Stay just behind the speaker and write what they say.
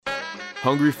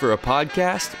Hungry for a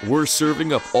podcast? We're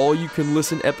serving up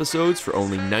all-you-can-listen episodes for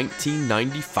only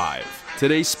 $19.95.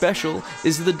 Today's special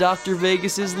is the Dr.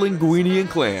 Vegas's linguine and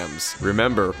clams.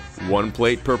 Remember, 1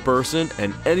 plate per person,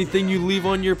 and anything you leave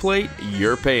on your plate,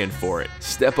 you're paying for it.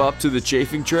 Step up to the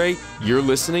chafing tray. You're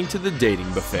listening to the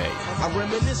Dating Buffet. I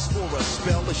reminisce for a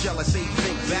spell, or shall I say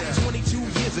think back 22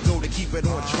 years ago to keep it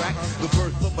on track. The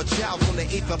birth of a child on the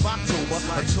 8th of October.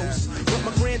 A toast, but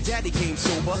my granddaddy came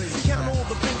sober. Count all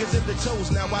the fingers and the toes.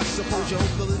 Now I suppose you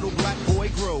hope the little black boy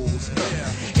grows.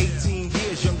 18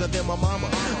 years younger than my mama,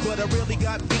 but I really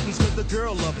got beatings with the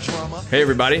girl of drama. Hey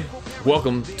everybody,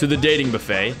 welcome to the Dating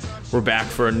Buffet. We're back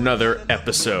for another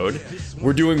episode.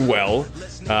 We're doing well.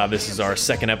 This is our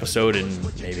second episode in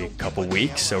maybe a couple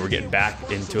weeks, so we're getting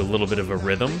back into a little bit of a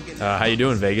rhythm. How you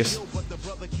doing, Vegas?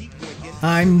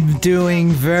 I'm doing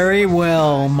very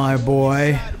well, my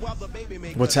boy.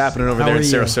 What's happening over there in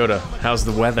Sarasota? How's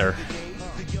the weather?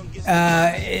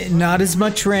 Not as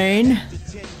much rain.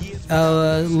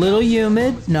 A little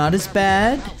humid, not as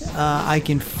bad. I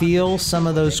can feel some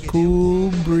of those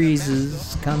cool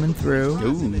breezes coming through.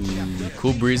 Ooh,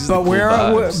 cool breezes. But cool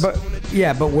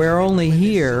vibes. but we're only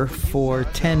here for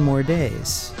 10 more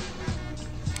days.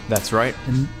 That's right.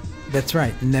 That's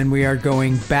right. And then we are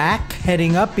going back,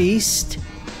 heading up east,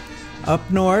 up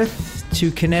north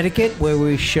to Connecticut, where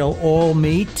we shall all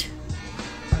meet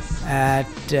at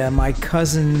my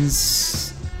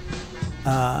cousin's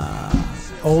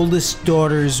oldest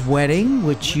daughter's wedding,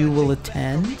 which you will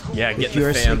attend. Yeah, get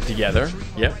the fam together.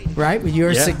 Yep. Right, with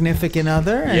your significant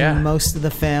other and most of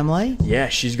the family. Yeah,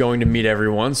 she's going to meet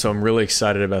everyone, so I'm really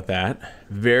excited about that.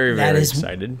 Very, very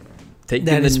excited. Taking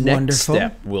the next wonderful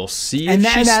step. We'll see if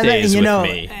she stays with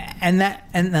me.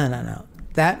 No.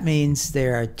 That means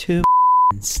there are two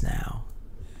now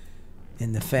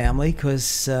in the family,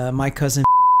 because my cousin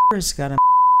has got a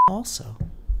also.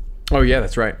 Oh, yeah,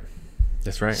 that's right.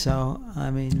 That's right. So,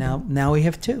 I mean, now we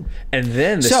have two. And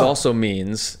then this also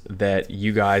means that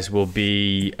you guys will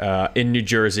be in New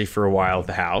Jersey for a while at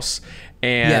the house.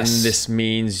 And this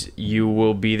means you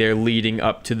will be there leading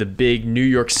up to the big New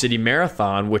York City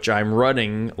Marathon, which I'm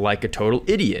running like a total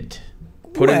idiot.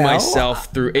 Putting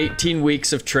myself through 18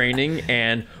 weeks of training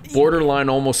and borderline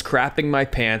almost crapping my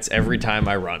pants every time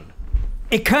I run.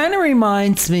 It kind of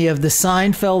reminds me of the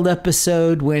Seinfeld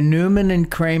episode when Newman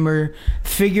and Kramer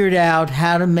figured out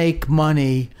how to make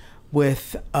money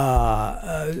with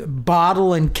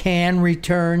bottle and can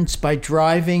returns by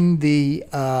driving the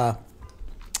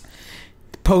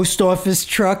post office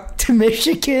truck to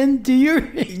Michigan. Do you?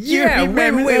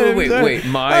 Remember Wait.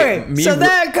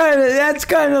 That's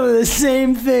kind of the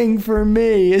same thing for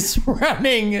me as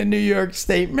running a New York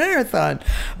State Marathon.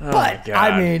 But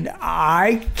I mean,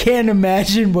 I can't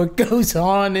imagine what goes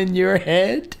on in your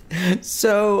head.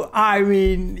 So I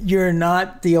mean, you're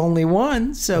not the only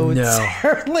one. So it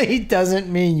certainly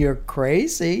doesn't mean you're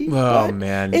crazy. Oh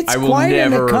man, it's quite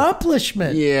an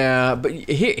accomplishment. Yeah, but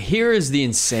here is the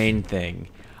insane thing.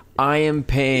 I am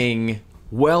paying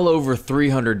well over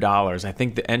 $300. I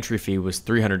think the entry fee was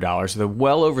 $300. So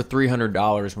well over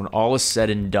 $300 when all is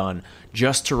said and done,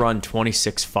 just to run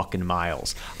 26 fucking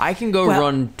miles. I can go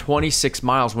run 26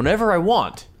 miles whenever I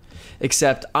want.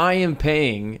 Except I am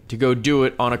paying to go do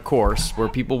it on a course where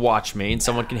people watch me and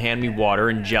someone can hand me water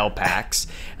and gel packs,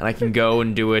 and I can go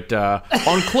and do it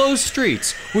on closed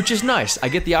streets, which is nice. I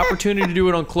get the opportunity to do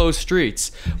it on closed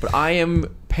streets, but I am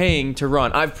paying to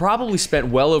run. I've probably spent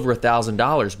well over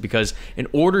 $1,000 because in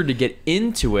order to get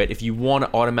into it, if you want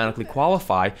to automatically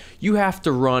qualify, you have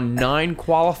to run 9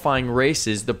 qualifying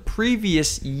races the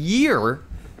previous year,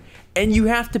 and you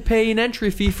have to pay an entry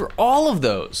fee for all of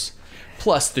those.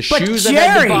 Plus the shoes I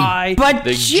had to buy. But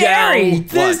Jerry,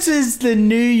 this is the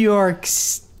New York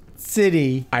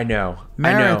City. I know.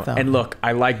 Marathon. And look,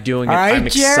 I like doing it. All right, I'm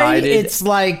excited. Jerry, it's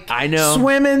like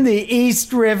swimming the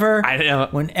East River. I know.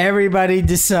 When everybody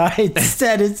decides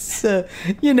that it's the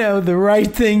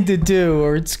right thing to do,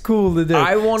 or it's cool to do.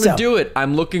 I want to do it.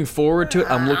 I'm looking forward to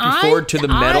it. I'm looking forward to the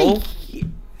medal.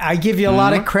 I give you a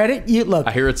lot of credit. Look,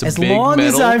 I hear it's a big medal.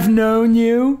 As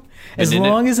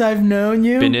long as I've known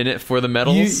you, been in it for the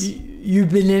medals. You've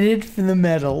been in it for the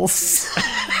medals.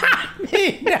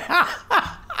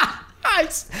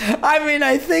 I mean,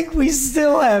 I think we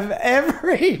still have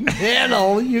every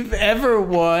medal you've ever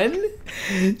won.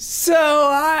 So,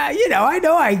 I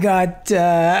know I got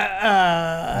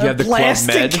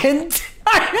plastic and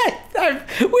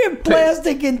we have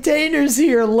plastic containers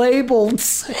here labeled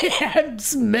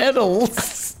Sam's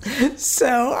medals.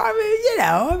 So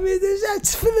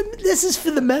this is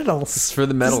for the medals. It's for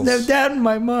the medals. There's no doubt in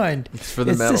my mind. It's for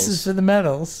the medals. This is for the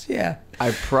medals. Yeah.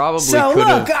 I probably So could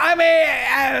look, have.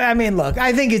 I mean, look,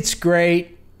 I think it's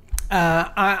great.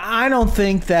 I don't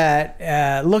think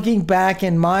that looking back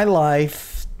in my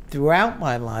life, throughout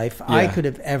my life, I could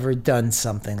have ever done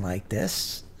something like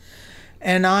this.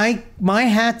 And my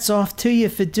hat's off to you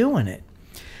for doing it.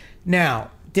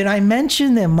 Now, did I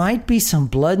mention there might be some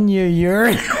blood in your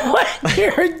urine when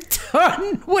you're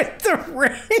done with the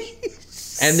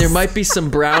race? And there might be some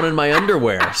brown in my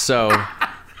underwear, so...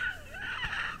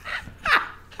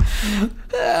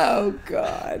 Oh,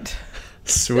 God.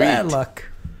 Sweet. Yeah, look.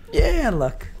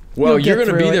 Well, You'll you're get going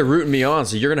to be through there it. rooting me on,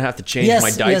 so you're going to have to change Yes, my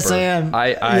diaper. yes, I am.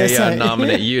 I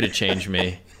nominate you to change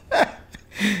me.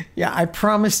 Yeah, I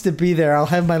promise to be there. I'll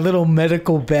have my little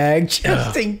medical bag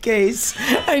just in case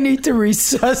I need to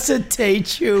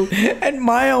resuscitate you at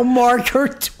mile marker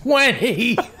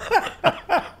 20.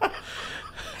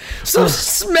 So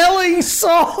smelling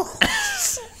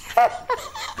salts.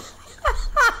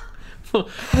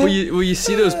 Well, you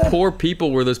see those poor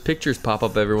people where those pictures pop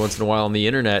up every once in a while on the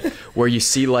internet where you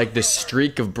see like this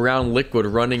streak of brown liquid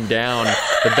running down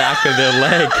the back of their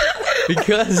leg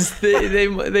because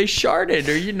they sharted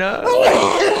or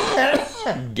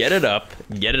get it up.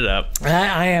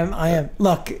 I am.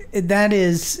 Look,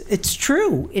 it's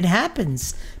true. It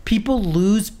happens. People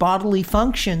lose bodily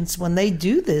functions when they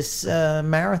do this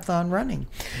marathon running.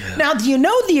 Yeah. Now, do you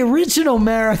know the original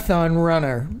marathon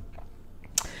runner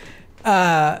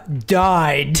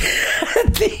died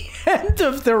at the end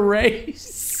of the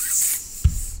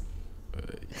race?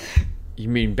 You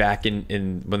mean back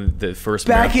in when the first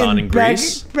marathon in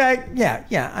Greece?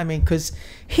 Yeah. I mean, because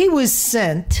he was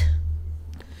sent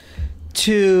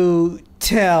to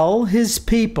tell his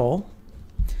people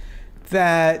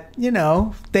that,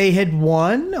 they had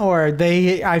won, or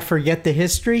I forget the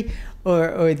history,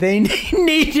 or they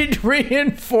needed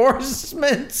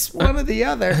reinforcements, one or the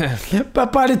other.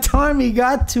 But by the time he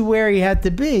got to where he had to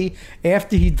be,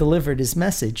 after he delivered his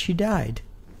message, he died.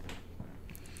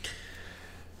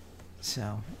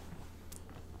 So.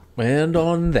 And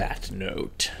on that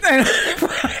note.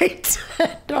 Right.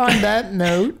 And on that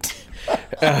note.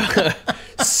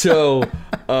 So,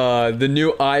 the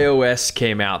new iOS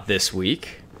came out this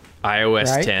week.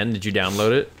 iOS 10. Did you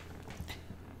download it?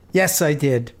 Yes, I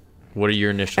did. What are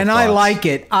your initial thoughts? And I like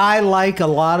it. I like a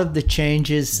lot of the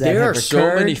changes that there have are occurred.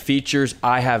 So many features.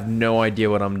 I have no idea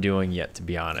what I'm doing yet, to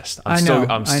be honest.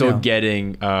 I'm still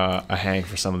getting a hang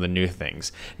for some of the new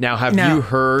things. Now, have you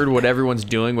heard what everyone's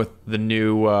doing with the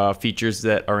new features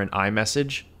that are in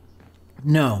iMessage?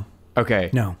 No. Okay.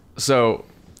 No. So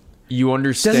you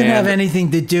understand? Doesn't have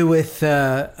anything to do with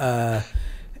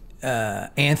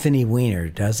Anthony Weiner,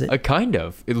 does it? Kind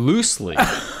of. Loosely.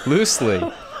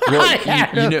 Well, I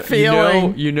had a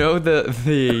feeling. You know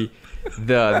the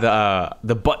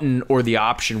button or the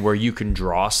option where you can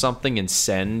draw something and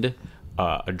send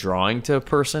a drawing to a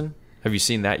person. Have you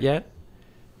seen that yet?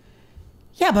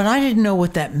 Yeah, but I didn't know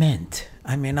what that meant.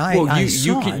 I mean,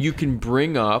 you can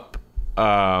bring up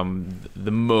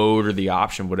the mode or the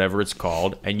option, whatever it's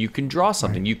called, and you can draw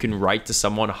something. Right. You can write to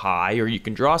someone hi, or you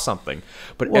can draw something.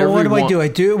 But what do I do? I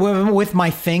do it with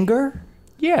my finger?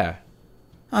 Yeah.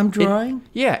 I'm drawing?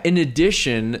 In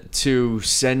addition to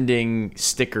sending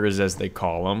stickers, as they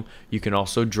call them, you can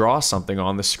also draw something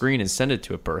on the screen and send it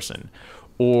to a person.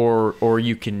 Or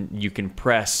you can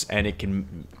press and it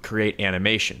can create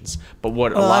animations. But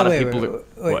what a lot of people...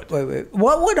 Wait.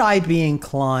 What would I be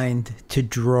inclined to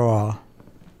draw?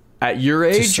 At your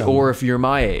age or if you're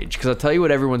my age? Because I'll tell you what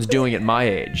everyone's doing at my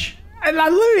age.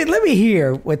 Let me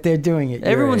hear what they're doing at your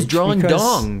age. Everyone's drawing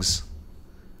dongs.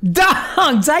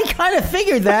 Dongs! I kind of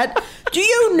figured that. Do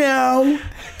you know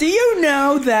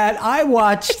that I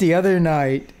watched the other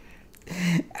night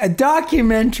a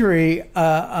documentary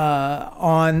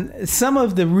on some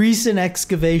of the recent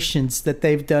excavations that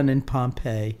they've done in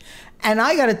Pompeii? And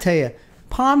I got to tell you,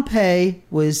 Pompeii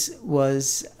was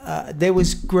there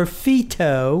was graffiti.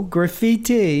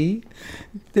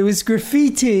 There was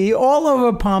graffiti all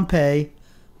over Pompeii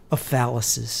of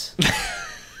phalluses.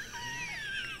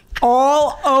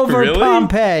 All over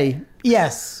Pompeii.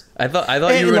 Yes. I thought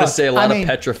you were going to say a lot of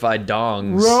petrified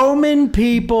dongs. Roman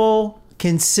people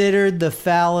considered the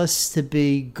phallus to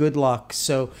be good luck.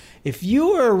 So if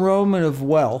you were a Roman of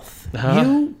wealth,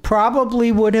 you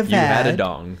probably would have had a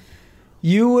dong.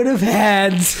 You would have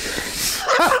had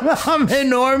some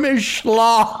enormous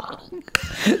schlong.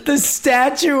 The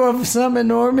statue of some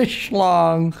enormous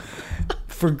schlong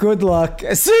for good luck.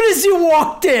 As soon as you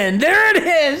walked in, there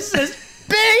it is. This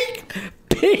big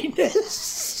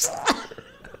penis.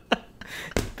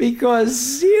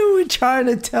 Because you were trying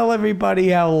to tell everybody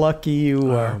how lucky you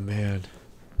were. Oh, man.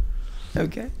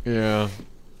 Okay. Yeah.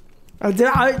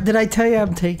 Did I tell you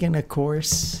I'm taking a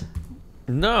course?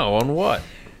 No, on what?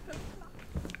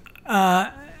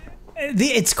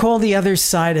 It's called The Other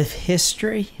Side of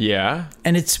History. Yeah.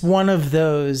 And it's one of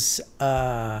those...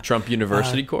 Trump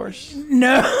University course?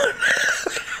 No.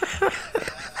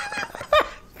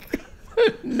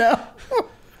 No.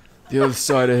 The Other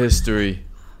Side of History.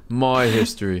 My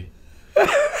history.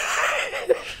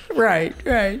 Right.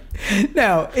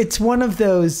 No, it's one of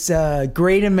those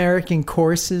great American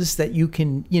courses that you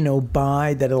can,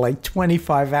 buy that are like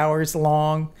 25 hours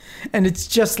long. And it's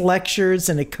just lectures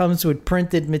and it comes with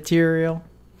printed material.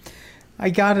 I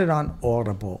got it on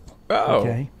Audible. Oh,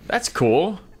 okay? That's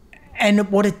cool.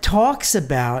 And what it talks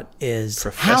about is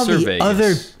Professor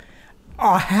Vegas.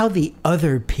 how the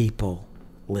other people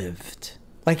lived.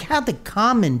 Like how the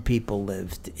common people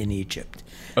lived in Egypt.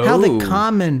 How the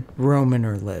common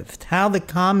Romaner lived. How the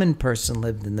common person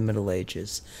lived in the Middle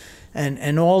Ages.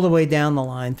 And all the way down the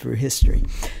line through history.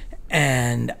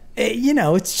 And,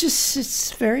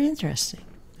 it's very interesting.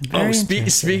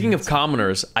 Speaking of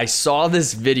commoners, I saw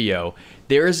this video.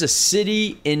 There is a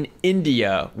city in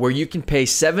India where you can pay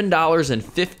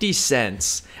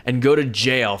 $7.50 and go to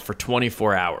jail for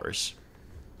 24 hours.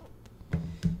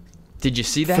 Did you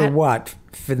see that? For what?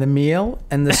 For the meal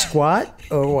and the squat?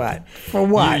 Or what? For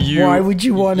what? Why would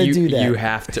you want to do that? You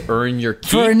have to earn your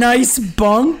keep. For a nice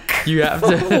bunk? You have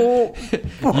to...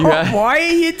 Why are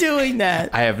you doing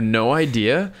that? I have no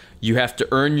idea. You have to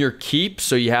earn your keep,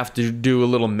 so you have to do a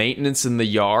little maintenance in the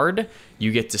yard.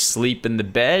 You get to sleep in the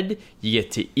bed. You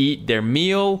get to eat their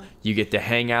meal. You get to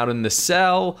hang out in the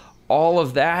cell. All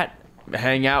of that.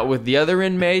 Hang out with the other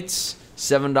inmates.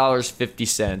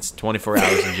 $7.50, 24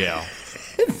 hours in jail.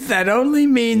 That only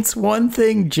means one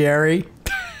thing, Jerry.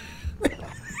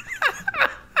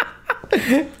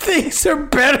 Things are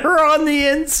better on the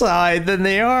inside than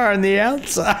they are on the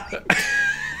outside.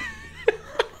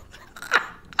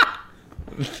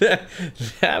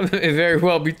 That may very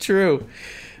well be true.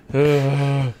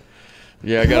 Yeah,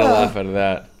 I got a laugh out of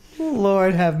that.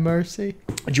 Lord have mercy.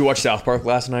 Did you watch South Park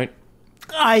last night?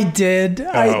 I did.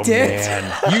 I did.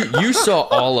 Man. You saw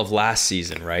all of last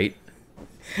season, right?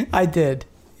 I did.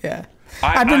 Yeah.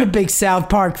 I've been a big South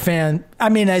Park fan. I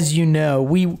mean, as you know,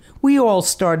 we all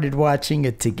started watching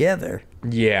it together.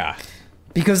 Yeah.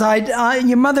 Because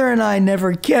your mother and I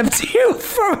never kept you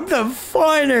from the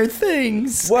finer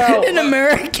things in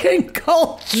American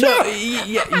culture. No,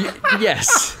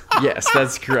 yes,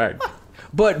 that's correct.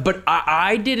 But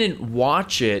I didn't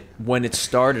watch it when it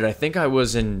started. I think I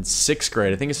was in 6th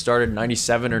grade. I think it started in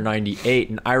 97 or 98.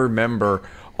 And I remember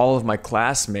all of my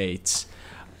classmates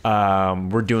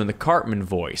were doing the Cartman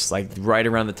voice, like right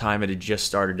around the time it had just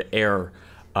started to air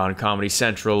on Comedy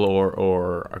Central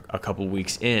or a couple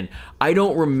weeks in. I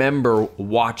don't remember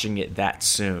watching it that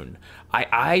soon.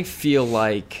 I feel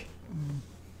like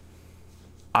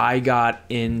I got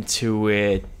into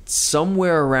it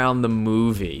somewhere around the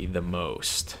movie the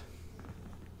most.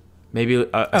 Maybe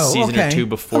a season or two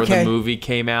before the movie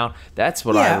came out. That's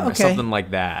what I remember. Something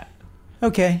like that.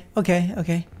 Okay.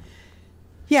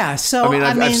 Yeah, so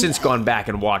I've since gone back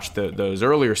and watched those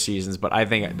earlier seasons, but I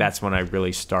think that's when I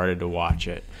really started to watch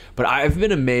it. But I've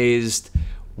been amazed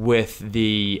with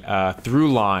the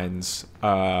through lines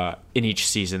in each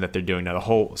season that they're doing now, the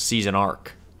whole season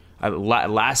arc.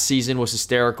 Last season was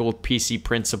hysterical with PC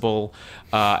Principal,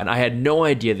 and I had no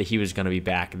idea that he was going to be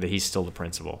back and that he's still the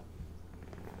principal.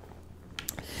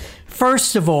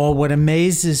 First of all, what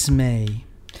amazes me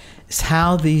is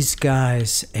how these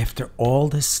guys, after all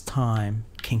this time,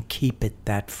 can keep it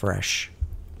that fresh.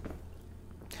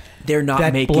 They're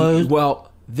not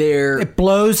it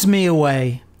blows me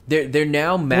away. They're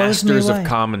now masters of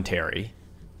commentary.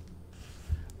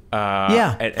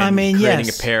 And creating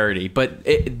a parody, but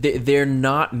they're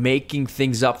not making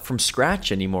things up from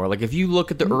scratch anymore. Like if you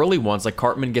look at the early ones, like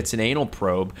Cartman gets an anal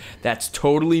probe, that's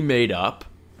totally made up.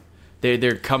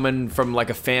 They're coming from like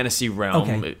a fantasy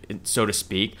realm, so to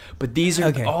speak. But these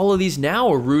are all of these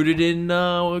now are rooted in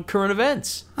current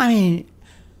events. I mean,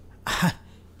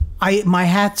 my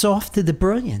hat's off to the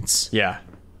brilliance. Yeah,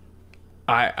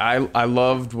 I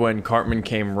loved when Cartman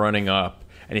came running up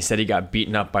and he said he got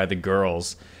beaten up by the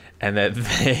girls, and that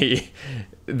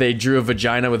they drew a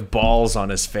vagina with balls on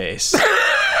his face.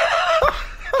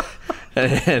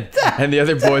 and the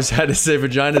other boys had to say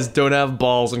vaginas don't have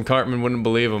balls, and Cartman wouldn't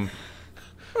believe them.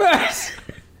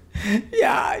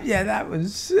 Yeah, that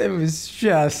was. It was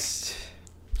just.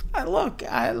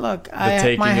 The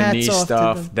taking a knee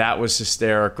stuff that was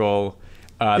hysterical.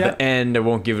 The end, I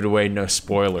won't give it away, no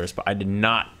spoilers, but I did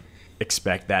not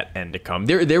expect that end to come.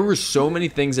 There were so many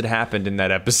things that happened in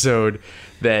that episode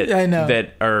that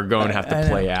are going to have to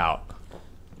play out.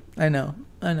 I know.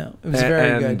 It was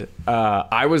very good.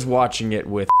 I was watching it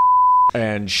with,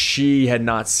 and she had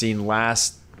not seen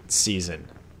last season.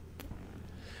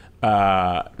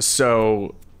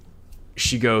 So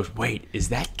she goes, "Wait, is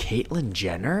that Caitlyn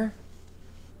Jenner?"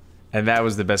 And that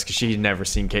was the best because she'd never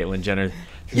seen Caitlyn Jenner.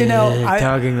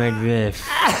 Talking like this.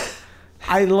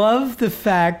 I love the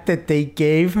fact that they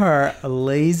gave her a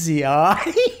lazy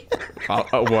eye.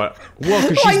 What? Well,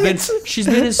 because she's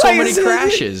been in so many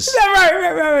crashes.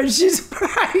 Right. She's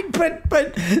right,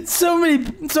 but so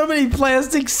many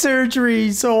plastic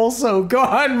surgeries also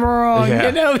gone wrong.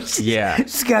 Yeah.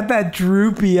 She's got that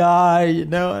droopy eye. You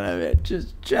know what I mean?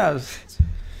 Just.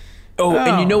 Oh,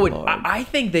 and you know what? Lord. I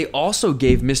think they also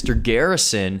gave Mr.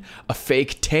 Garrison a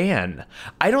fake tan.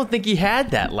 I don't think he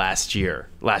had that last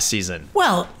season.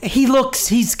 Well,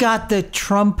 he's got the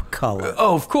Trump color.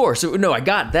 Oh, of course. No, I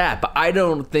got that, but I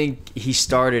don't think he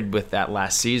started with that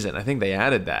last season. I think they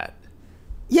added that.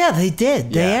 Yeah, they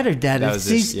did. They added that.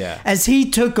 As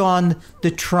he took on the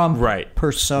Trump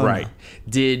persona. Right.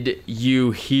 Did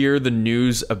you hear the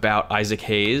news about Isaac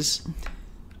Hayes?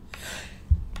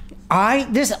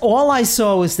 All I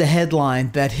saw was the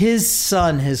headline that his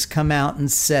son has come out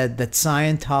and said that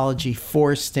Scientology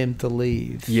forced him to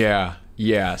leave. Yeah.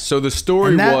 So the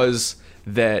story was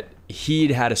that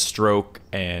he'd had a stroke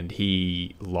and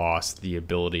he lost the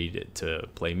ability to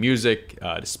play music,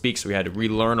 to speak, so he had to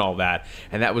relearn all that.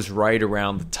 And that was right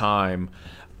around the time,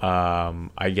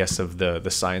 I guess, of the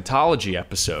Scientology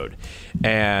episode.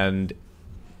 And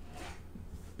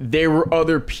there were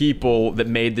other people that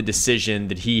made the decision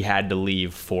that he had to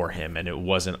leave for him, and it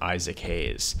wasn't Isaac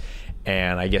Hayes.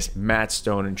 And I guess Matt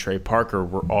Stone and Trey Parker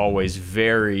were always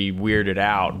very weirded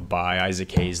out by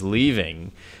Isaac Hayes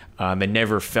leaving. They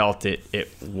never felt it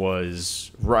was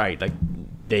right. Like,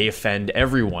 they offend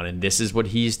everyone, and this is what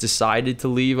he's decided to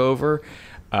leave over.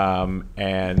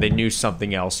 And they knew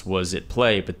something else was at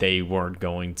play, but they weren't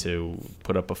going to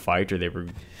put up a fight, or they were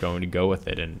going to go with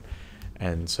it.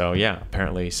 And so, yeah,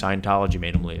 apparently Scientology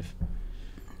made him leave.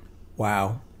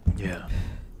 Wow. Yeah.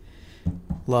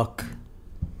 Look,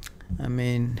 I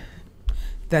mean,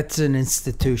 that's an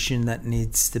institution that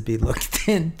needs to be looked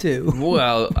into.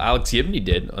 Well, Alex Gibney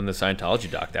did on the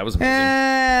Scientology doc. That was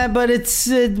amazing. But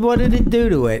what did it do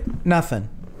to it? Nothing.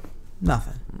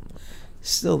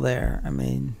 Still there. I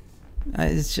mean,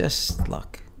 it's just,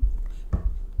 look,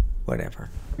 whatever.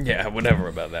 Yeah, whatever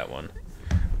about that one.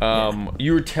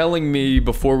 You were telling me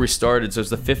before we started, so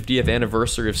it's the 50th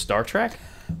anniversary of Star Trek?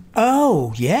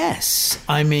 Oh, yes.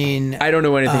 I mean, I don't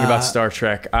know anything about Star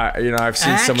Trek. I've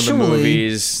seen some of the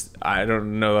movies. I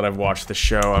don't know that I've watched the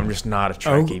show. I'm just not a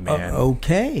Trekkie, man.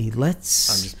 Okay, I'm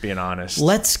just being honest.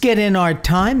 Let's get in our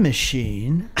time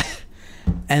machine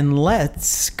and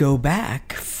let's go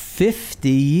back 50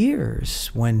 years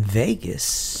when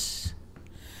Vegas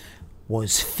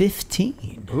was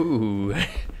 15. Ooh.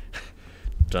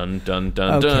 Dun, dun,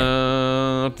 dun,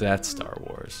 dun. That's Star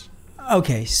Wars.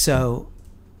 Okay, so...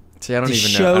 See, I don't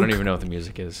even know what the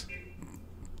music is.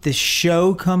 The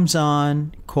show comes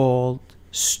on called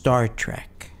Star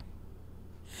Trek.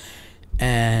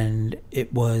 And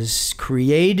it was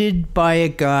created by a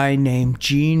guy named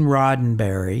Gene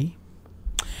Roddenberry,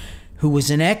 who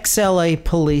was an ex-LA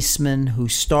policeman who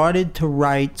started to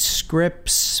write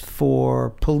scripts for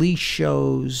police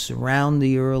shows around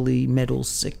the early middle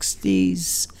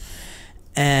 60s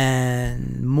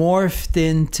and morphed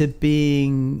into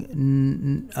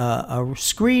being a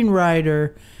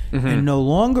screenwriter and no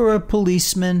longer a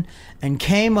policeman, and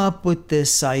came up with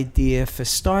this idea for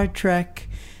Star Trek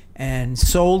and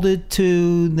sold it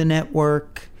to the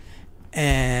network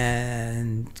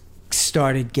and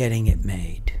started getting it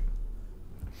made.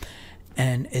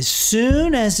 And as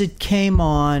soon as it came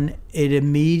on, it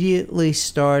immediately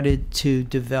started to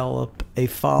develop a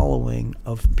following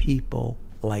of people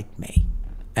like me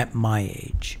at my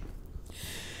age.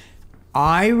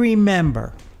 I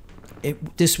remember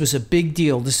this was a big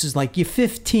deal. This is like, you're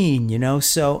 15, you know?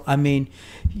 So, I mean,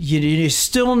 you're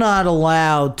still not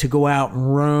allowed to go out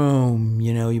and roam,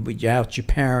 you know, without your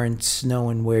parents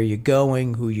knowing where you're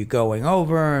going, who you're going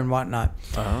over, and whatnot.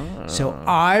 Oh. So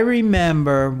I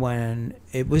remember when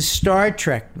it was Star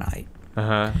Trek night,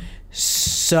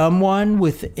 someone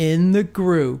within the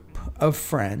group of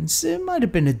friends, it might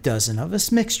have been a dozen of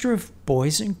us, mixture of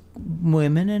boys and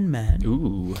women and men.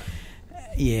 Ooh.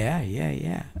 Yeah.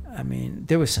 I mean,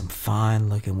 there were some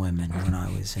fine-looking women when I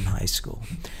was in high school.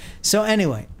 So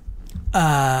anyway,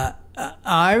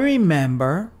 I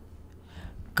remember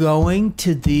going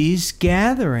to these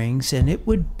gatherings, and it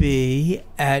would be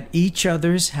at each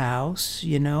other's house,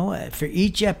 you know, for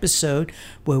each episode,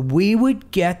 where we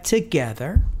would get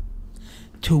together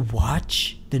to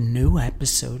watch the new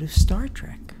episode of Star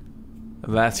Trek.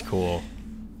 That's cool.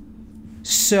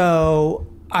 So,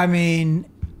 I mean,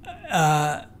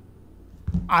 I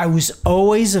was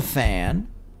always a fan.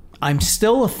 I'm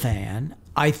still a fan.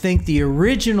 I think the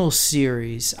original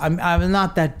series, I'm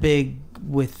not that big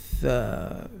with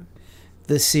the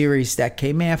series that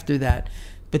came after that,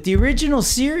 but the original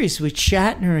series with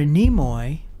Shatner and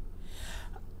Nimoy,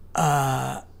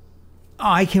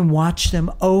 I can watch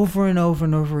them over and over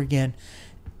and over again.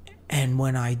 And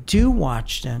when I do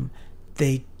watch them,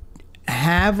 they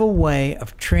have a way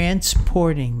of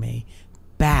transporting me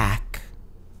back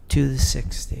to the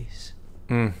 60s.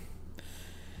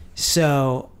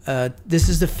 So this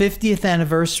is the 50th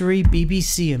anniversary.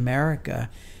 BBC America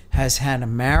has had a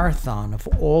marathon of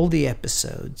all the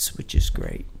episodes, which is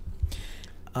great.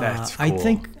 That's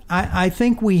cool. I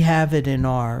think we have it in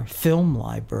our film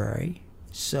library,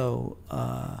 so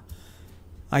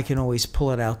I can always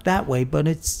pull it out that way. But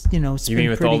it's it's. You mean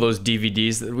with all those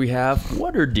DVDs that we have?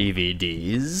 What are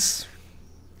DVDs?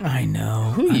 I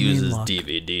know. Who uses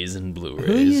DVDs and Blu-rays?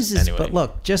 Who uses? Anyway. But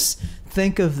look, just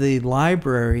think of the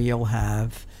library you'll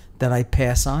have that I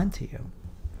pass on to you.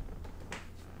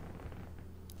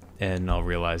 And I'll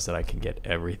realize that I can get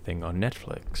everything on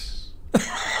Netflix.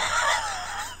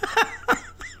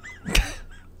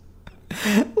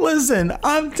 Listen,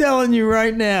 I'm telling you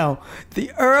right now,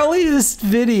 the earliest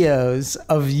videos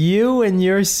of you and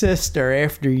your sister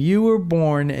after you were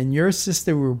born and your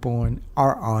sister were born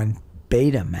are on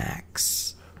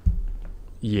Betamax.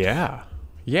 Yeah.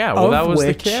 Yeah, well, that was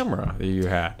the camera that you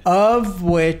had. Of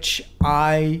which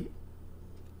I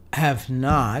have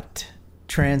not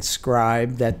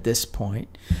transcribed at this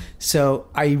point. So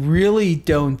I really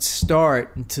don't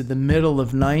start until the middle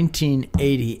of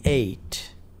 1988.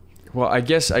 Well, I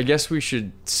guess we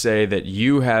should say that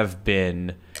you have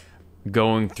been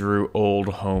going through old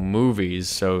home movies,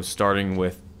 so starting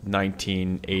with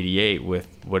 1988 with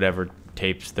whatever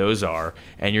tapes those are,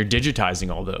 and you're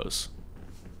digitizing all those.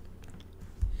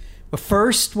 But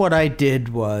first what I did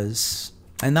was,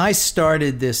 and I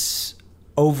started this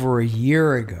over a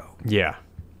year ago. Yeah.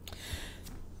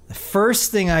 The first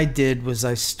thing I did was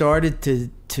I started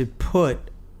to put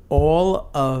all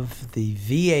of the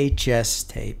VHS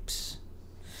tapes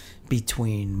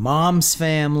between Mom's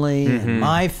family and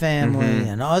my family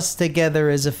and us together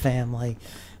as a family,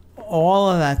 all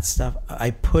of that stuff,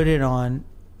 I put it on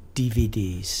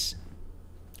DVDs.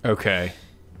 Okay.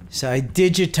 So I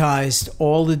digitized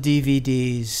all the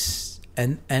DVDs,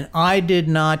 and I did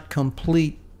not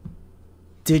complete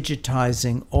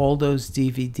digitizing all those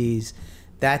DVDs,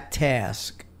 that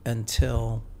task,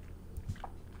 until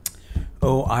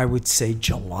I would say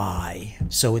July.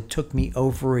 So it took me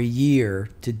over a year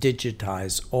to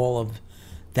digitize all of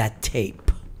that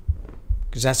tape.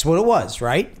 Because that's what it was,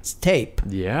 right? It's tape.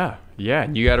 Yeah. Yeah.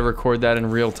 You got to record that in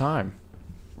real time.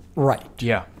 Right.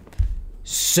 Yeah.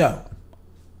 So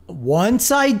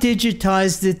once I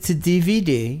digitized it to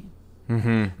DVD,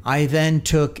 I then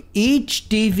took each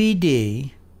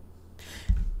DVD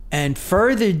and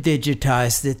further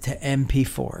digitized it to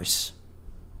MP4s.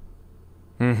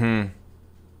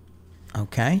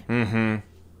 Okay?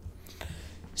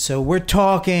 So we're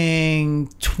talking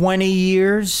 20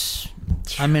 years.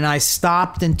 I mean, I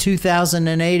stopped in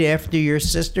 2008 after your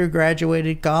sister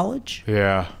graduated college.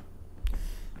 Yeah.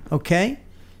 Okay?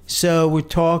 So we're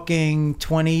talking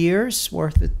 20 years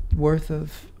worth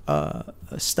of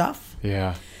stuff.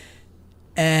 Yeah.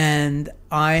 And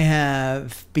I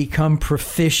have become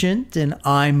proficient in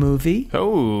iMovie.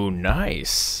 Oh,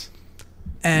 nice.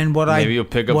 And maybe you'll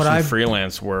pick up some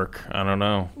freelance work. I don't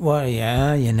know. Well,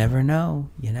 yeah, you never know.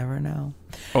 You never know.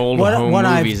 Old home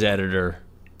movies editor.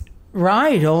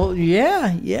 Right. Oh,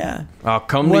 yeah. I'll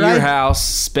come to your house,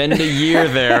 spend a year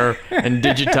there, and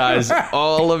digitize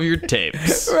all of your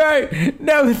tapes. Right.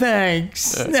 No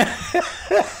thanks.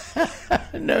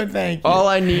 No thank you. All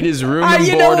I need is room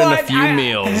and board and a few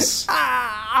meals.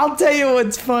 I'll tell you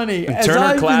what's funny.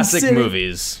 Turner Classic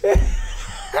Movies.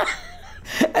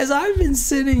 As I've been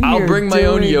sitting here, I'll bring my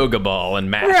own yoga ball and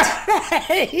mat.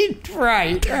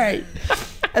 Right.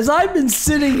 As I've been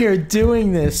sitting here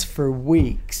doing this for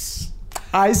weeks,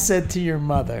 I said to your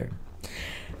mother,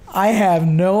 I have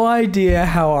no idea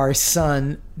how our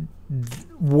son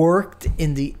worked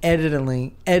in the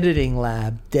editing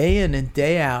lab day in and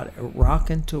day out at Rock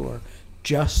and Tour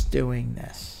just doing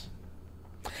this.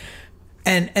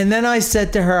 And then I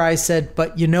said to her,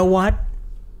 but you know what?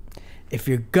 If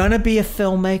you're going to be a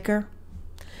filmmaker,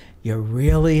 you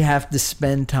really have to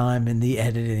spend time in the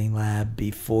editing lab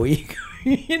before you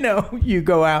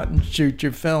go out and shoot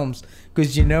your films,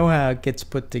 because you know how it gets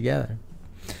put together.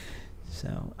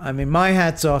 So, I mean, my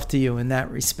hat's off to you in that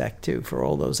respect, too, for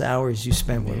all those hours you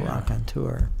spent with Rock on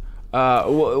Tour.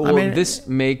 Well, this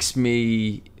makes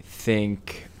me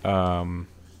think of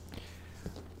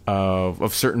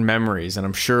certain memories, and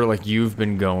I'm sure like you've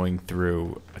been going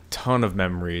through a ton of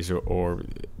memories, or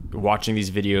watching these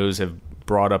videos have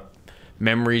brought up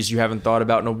memories you haven't thought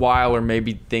about in a while, or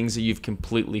maybe things that you've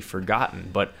completely forgotten.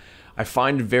 But I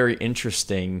find it very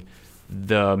interesting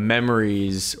the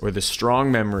memories, or the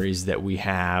strong memories that we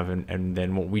have, and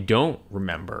then what we don't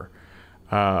remember.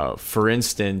 For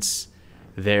instance,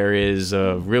 there is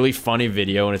a really funny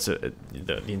video, and it's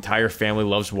the entire family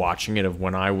loves watching it, of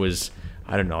when I was,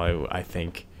 I don't know, I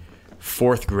think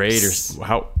 4th grade, or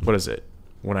what is it?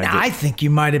 When I think you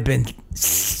might have been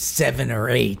 7 or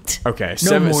 8. Okay,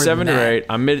 seven or 8.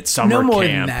 I'm at summer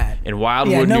camp in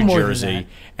Wildwood, New Jersey,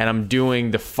 and I'm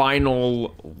doing the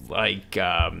final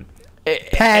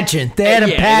pageant. They had a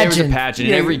pageant. There was a pageant,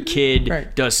 and every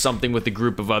kid does something with a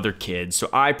group of other kids. So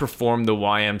I performed the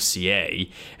YMCA,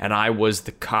 and I was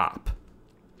the cop.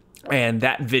 And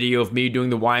that video of me doing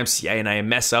the YMCA, and I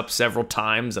mess up several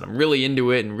times, and I'm really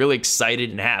into it and really excited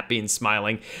and happy and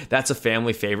smiling. That's a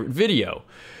family favorite video.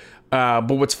 But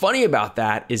what's funny about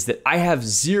that is that I have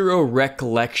zero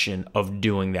recollection of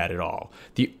doing that at all.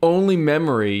 The only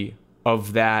memory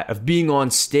of that, of being on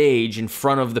stage in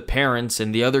front of the parents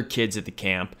and the other kids at the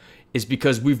camp, is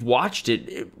because we've watched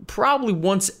it probably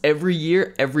once every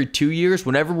year, every 2 years.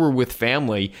 Whenever we're with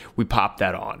family, we pop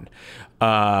that on.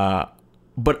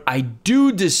 But I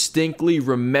do distinctly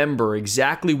remember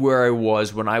exactly where I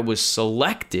was when I was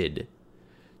selected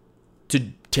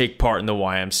to take part in the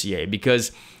YMCA,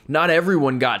 because not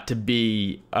everyone got to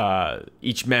be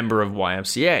each member of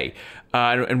YMCA.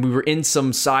 And we were in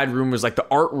some side room, it was like the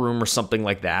art room or something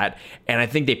like that. And I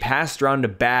think they passed around a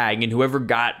bag, and whoever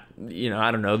got,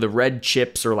 I don't know, the red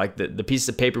chips, or like the piece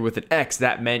of paper with an X,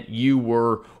 that meant you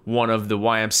were one of the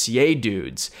YMCA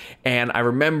dudes. And I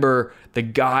remember the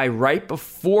guy right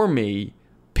before me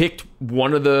picked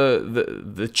one of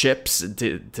the chips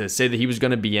to say that he was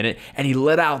going to be in it. And he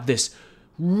let out this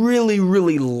really,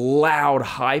 really loud,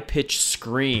 high-pitched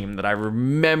scream that I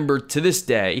remember to this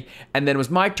day. And then it was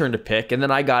my turn to pick, and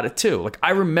then I got it too. Like,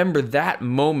 I remember that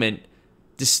moment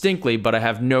distinctly, but I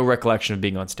have no recollection of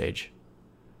being on stage.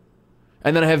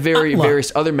 And then I have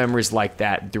various other memories like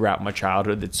that throughout my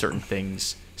childhood, that certain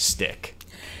things stick.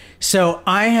 So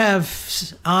I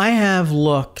have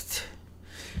looked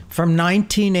from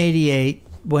 1988,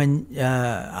 when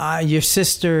your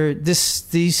sister,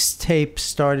 these tapes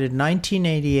started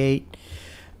 1988,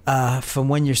 from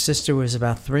when your sister was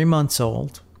about 3 months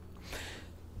old,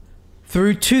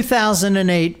 through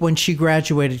 2008 when she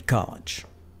graduated college.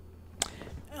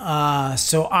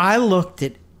 So I looked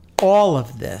at all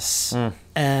of this,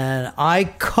 and I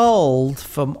culled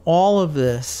from all of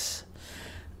this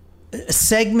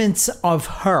segments of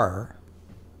her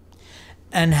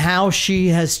and how she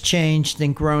has changed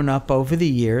and grown up over the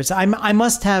years. I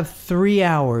must have 3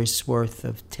 hours worth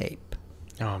of tape.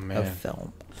 Oh, man.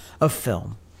 Of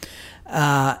film.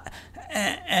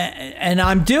 And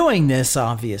I'm doing this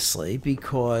obviously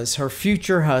because her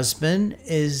future husband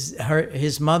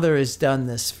his mother has done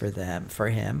this for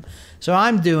him. So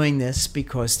I'm doing this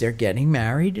because they're getting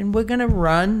married, and we're going to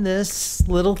run this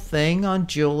little thing on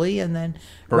Julie, and then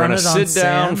we're going to sit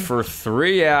down for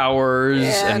 3 hours,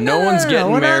 and no one's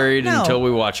getting married until we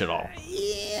watch it all.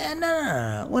 Yeah,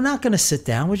 no. We're not going to sit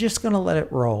down. We're just going to let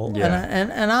it roll. Yeah.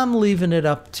 And I'm leaving it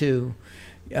up to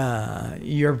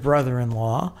your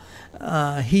brother-in-law.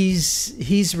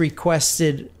 He's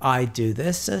requested I do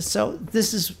this. So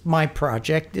this is my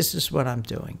project. This is what I'm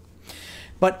doing.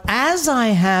 But as I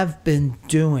have been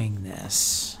doing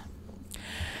this,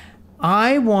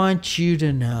 I want you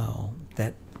to know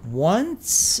that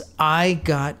once I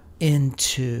got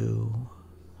into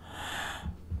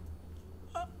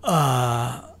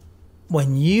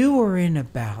when you were in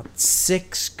about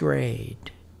 6th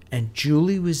grade and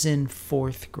Julie was in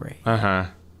 4th grade,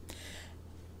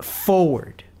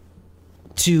 forward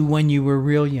to when you were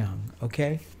real young,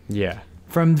 okay? Yeah.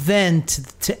 From then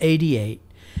to 88,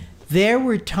 there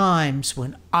were times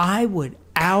when I would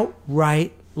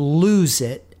outright lose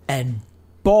it and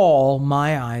bawl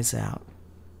my eyes out.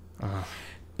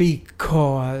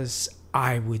 Because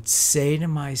I would say to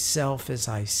myself as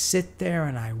I sit there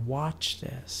and I watch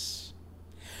this,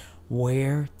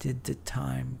 where did the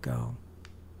time go?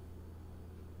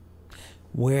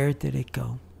 Where did it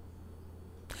go?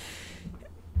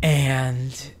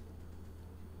 And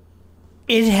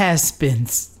it has been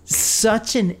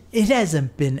it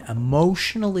hasn't been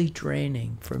emotionally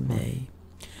draining for me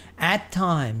at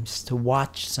times to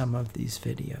watch some of these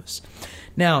videos.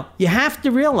 Now, you have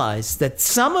to realize that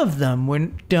some of them were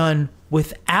done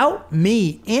without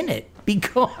me in it,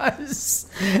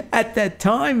 because at that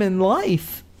time in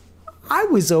life, I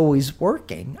was always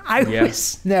working. I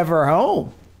was never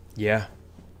home. Yeah.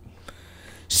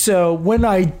 So when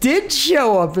I did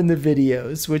show up in the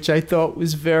videos, which I thought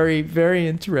was very, very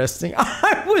interesting,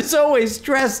 I was always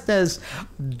dressed as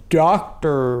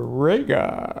Dr.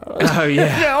 Rigger. Oh,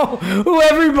 yeah. You know, who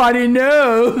everybody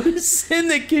knows in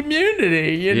the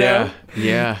community, you know?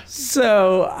 Yeah.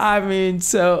 So, I mean,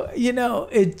 you know,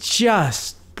 it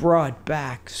just brought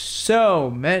back so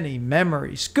many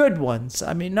memories. Good ones.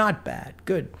 I mean, not bad.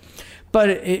 Good. But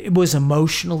it was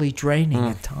emotionally draining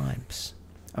at times.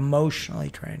 Emotionally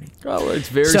draining. Oh, it's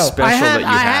very special that you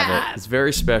have it. It's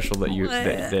very special that you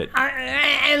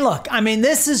And look, I mean,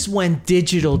 this is when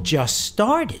digital just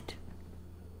started.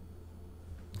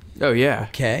 Oh yeah.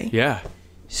 Okay. Yeah.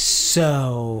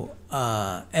 So,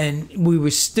 and we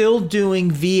were still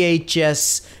doing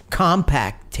VHS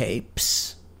compact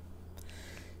tapes.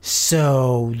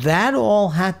 So that all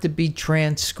had to be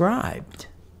transcribed.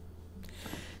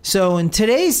 So in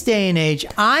today's day and age,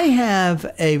 I have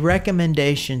a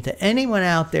recommendation to anyone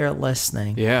out there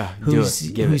listening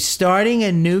who's starting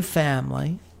a new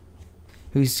family,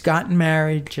 who's just gotten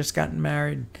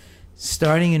married,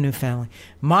 starting a new family.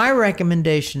 My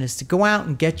recommendation is to go out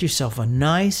and get yourself a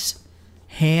nice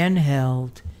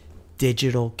handheld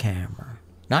digital camera,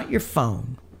 not your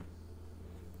phone,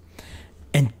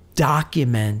 and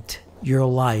document your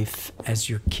life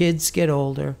as your kids get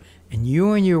older and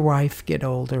you and your wife get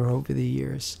older over the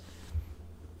years.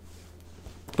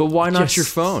 But why not your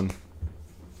phone?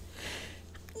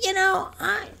 You know,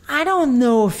 I don't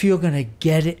know if you're going to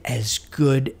get it as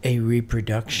good a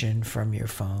reproduction from your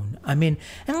phone. I mean,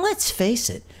 and let's face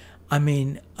it. I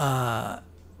mean,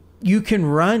 you can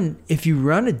run, if you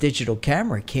run a digital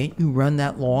camera, can't you run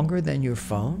that longer than your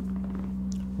phone?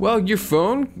 Well, your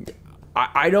phone...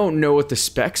 I don't know what the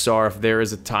specs are if there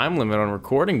is a time limit on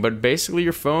recording, but basically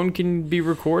your phone can be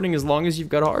recording as long as you've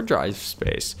got hard drive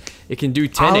space. It can do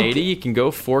 1080, it can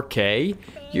go 4K.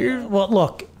 Well,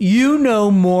 look, you know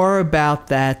more about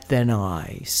that than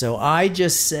I. So I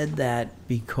just said that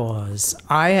because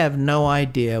I have no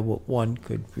idea what one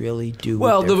could really do.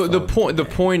 Well, with their phone the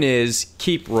point is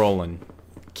keep rolling.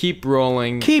 Keep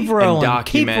rolling. Keep rolling. And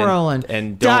document, keep rolling.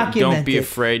 And don't be Document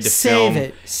afraid to Save film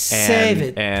it. Save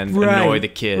it. And right. annoy the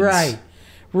kids.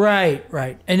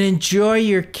 Right. And enjoy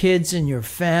your kids and your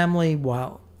family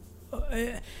while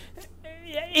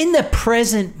in the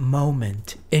present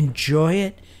moment. Enjoy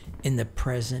it in the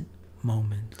present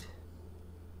moment.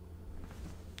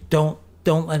 Don't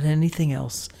let anything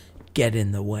else get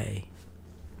in the way.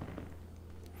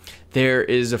 There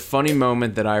is a funny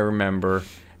moment that I remember.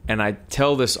 And I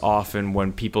tell this often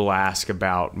when people ask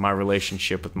about my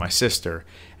relationship with my sister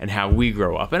and how we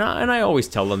grow up. And I always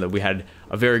tell them that we had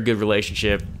a very good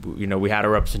relationship. You know, we had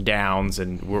our ups and downs,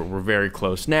 and we're very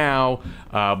close now.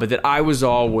 But that I was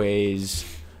always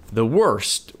the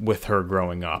worst with her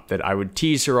growing up. That I would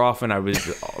tease her often. I was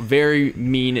very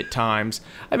mean at times.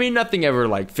 I mean, nothing ever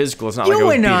like physical. It's not like I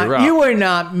would beat her up. You were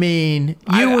not mean.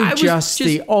 You were just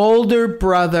the older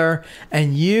brother,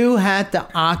 and you had to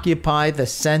occupy the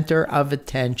center of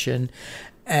attention.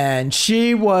 And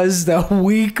she was the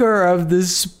weaker of the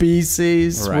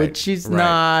species, which she's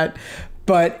not.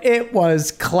 But it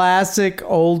was classic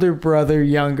older brother,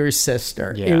 younger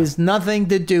sister. Yeah. It was nothing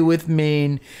to do with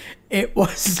mean. It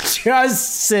was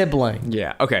just sibling.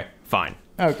 Yeah. Okay. Fine.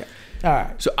 Okay. All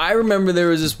right. So I remember there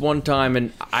was this one time,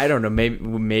 and I don't know,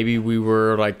 maybe we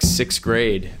were like sixth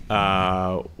grade.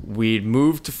 We'd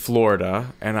moved to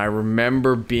Florida, and I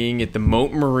remember being at the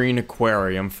Moat Marine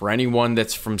Aquarium. For anyone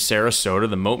that's from Sarasota,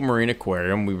 the Moat Marine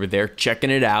Aquarium, we were there checking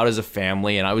it out as a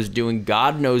family, and I was doing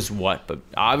God knows what, but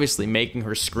obviously making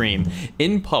her scream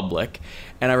in public.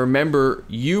 And I remember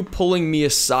you pulling me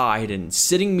aside and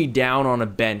sitting me down on a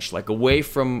bench, like away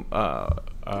from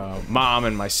Mom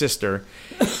and my sister.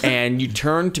 And you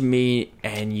turn to me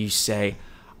and you say,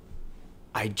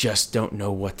 I just don't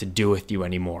know what to do with you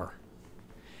anymore.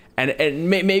 And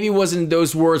maybe it wasn't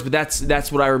those words, but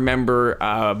that's what I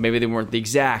remember. Maybe they weren't the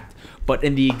exact. But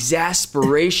in the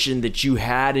exasperation that you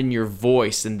had in your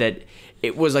voice, and that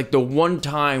it was like the one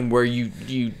time where you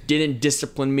didn't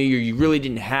discipline me, or you really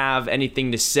didn't have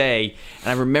anything to say. And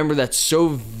I remember that so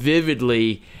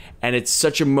vividly, and it's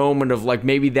such a moment of like,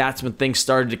 maybe that's when things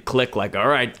started to click, like, all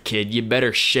right, kid, you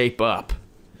better shape up.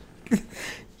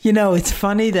 You know, it's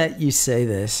funny that you say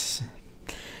this,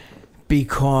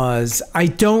 because I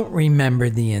don't remember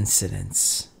the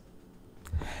incidents.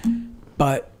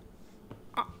 But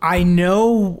I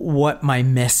know what my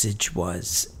message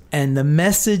was, and the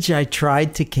message I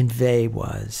tried to convey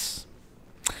was,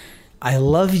 I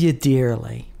love you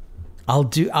dearly. I'll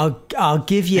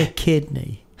give you a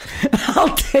kidney.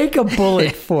 I'll take a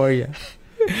bullet for you.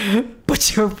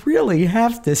 But you really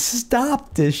have to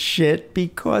stop this shit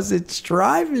because it's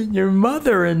driving your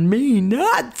mother and me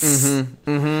nuts. Mm-hmm.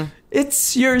 Mm-hmm.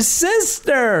 It's your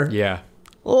sister. Yeah.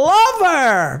 Love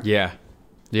her. Yeah.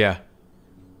 Yeah.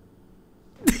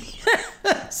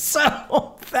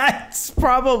 So that's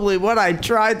probably what I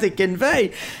tried to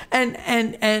convey. And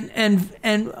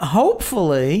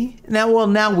hopefully,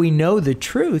 now we know the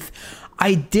truth.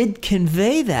 I did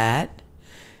convey that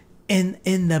in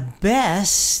the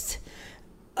best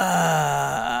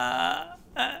Al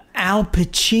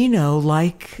Pacino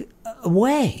like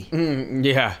way.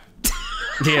 Yeah.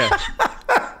 Yeah.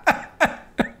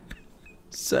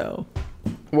 So,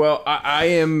 well, I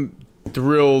am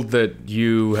thrilled that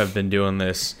you have been doing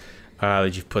this,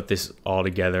 that you've put this all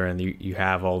together and you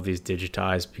have all these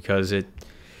digitized, because it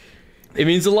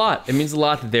means a lot. It means a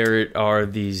lot that there are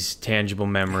these tangible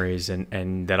memories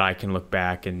and that I can look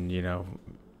back and, you know,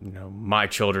 my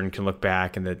children can look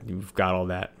back and that you've got all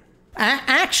that.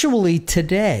 Actually,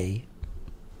 today,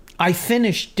 I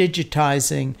finished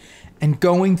digitizing and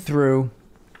going through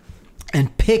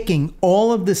and picking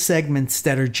all of the segments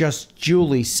that are just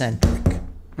Julie-centric.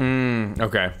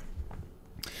 Okay.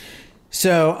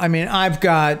 So, I mean, I've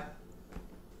got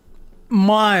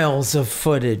miles of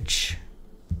footage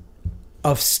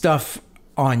of stuff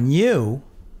on you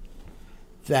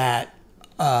that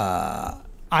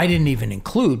I didn't even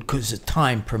include because of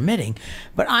time permitting.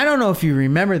 But I don't know if you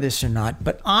remember this or not,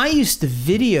 but I used to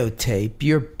videotape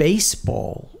your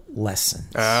baseball lessons.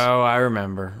 Oh, I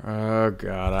remember. Oh,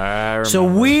 God, I remember. So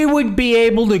we would be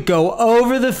able to go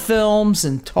over the films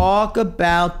and talk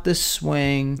about the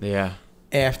swing. Yeah.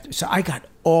 After. So I got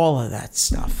all of that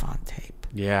stuff on tape.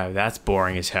 Yeah, that's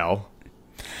boring as hell.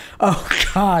 Oh,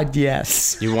 God,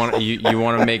 yes. You want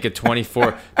to make it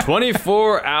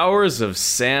 24 hours of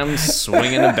Sam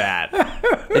swinging a bat.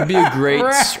 It'd be a great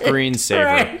screensaver.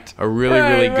 Right, a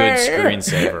really good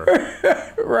screensaver.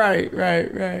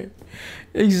 Right.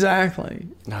 Exactly.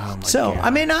 Oh my So, God. I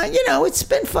mean, it's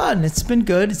been fun. It's been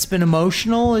good. It's been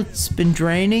emotional. It's been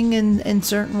draining in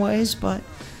certain ways, but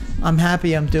I'm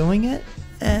happy I'm doing it.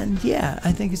 And, yeah,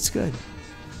 I think it's good.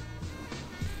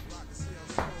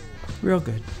 Real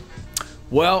good.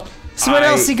 Well, So what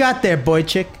else you got there, boy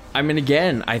chick? I mean,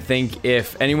 again, I think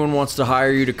if anyone wants to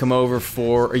hire you to come over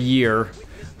for a year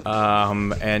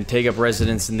and take up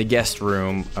residence in the guest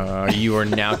room, you are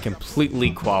now completely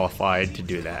qualified to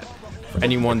do that. For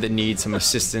anyone that needs some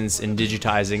assistance in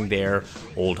digitizing their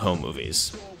old home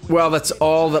movies. Well, that's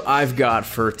all that I've got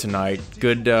for tonight.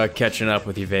 Good catching up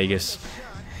with you, Vegas.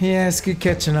 Yeah, it's good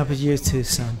catching up with you too,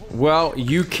 son. Well,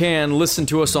 you can listen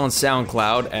to us on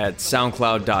SoundCloud at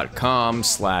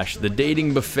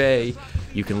soundcloud.com/thedatingbuffet.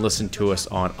 You can listen to us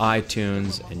on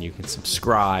iTunes, and you can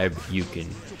subscribe. You can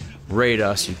rate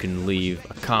us. You can leave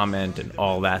a comment and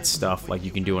all that stuff like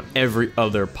you can do on every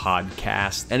other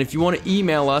podcast. And if you want to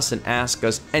email us and ask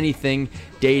us anything,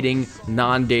 dating,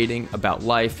 non-dating, about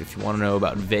life, if you want to know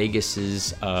about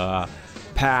Vegas's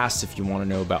past, if you want to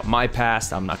know about my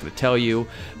past, I'm not going to tell you,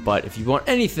 but if you want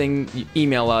anything, you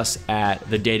email us at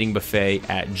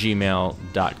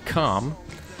thedatingbuffet@gmail.com.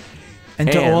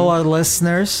 And to all our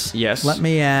listeners, yes, let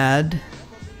me add,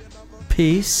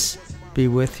 peace be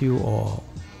with you all.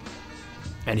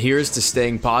 And here's to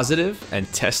staying positive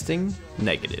and testing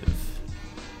negative.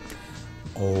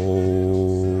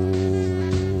 Oh.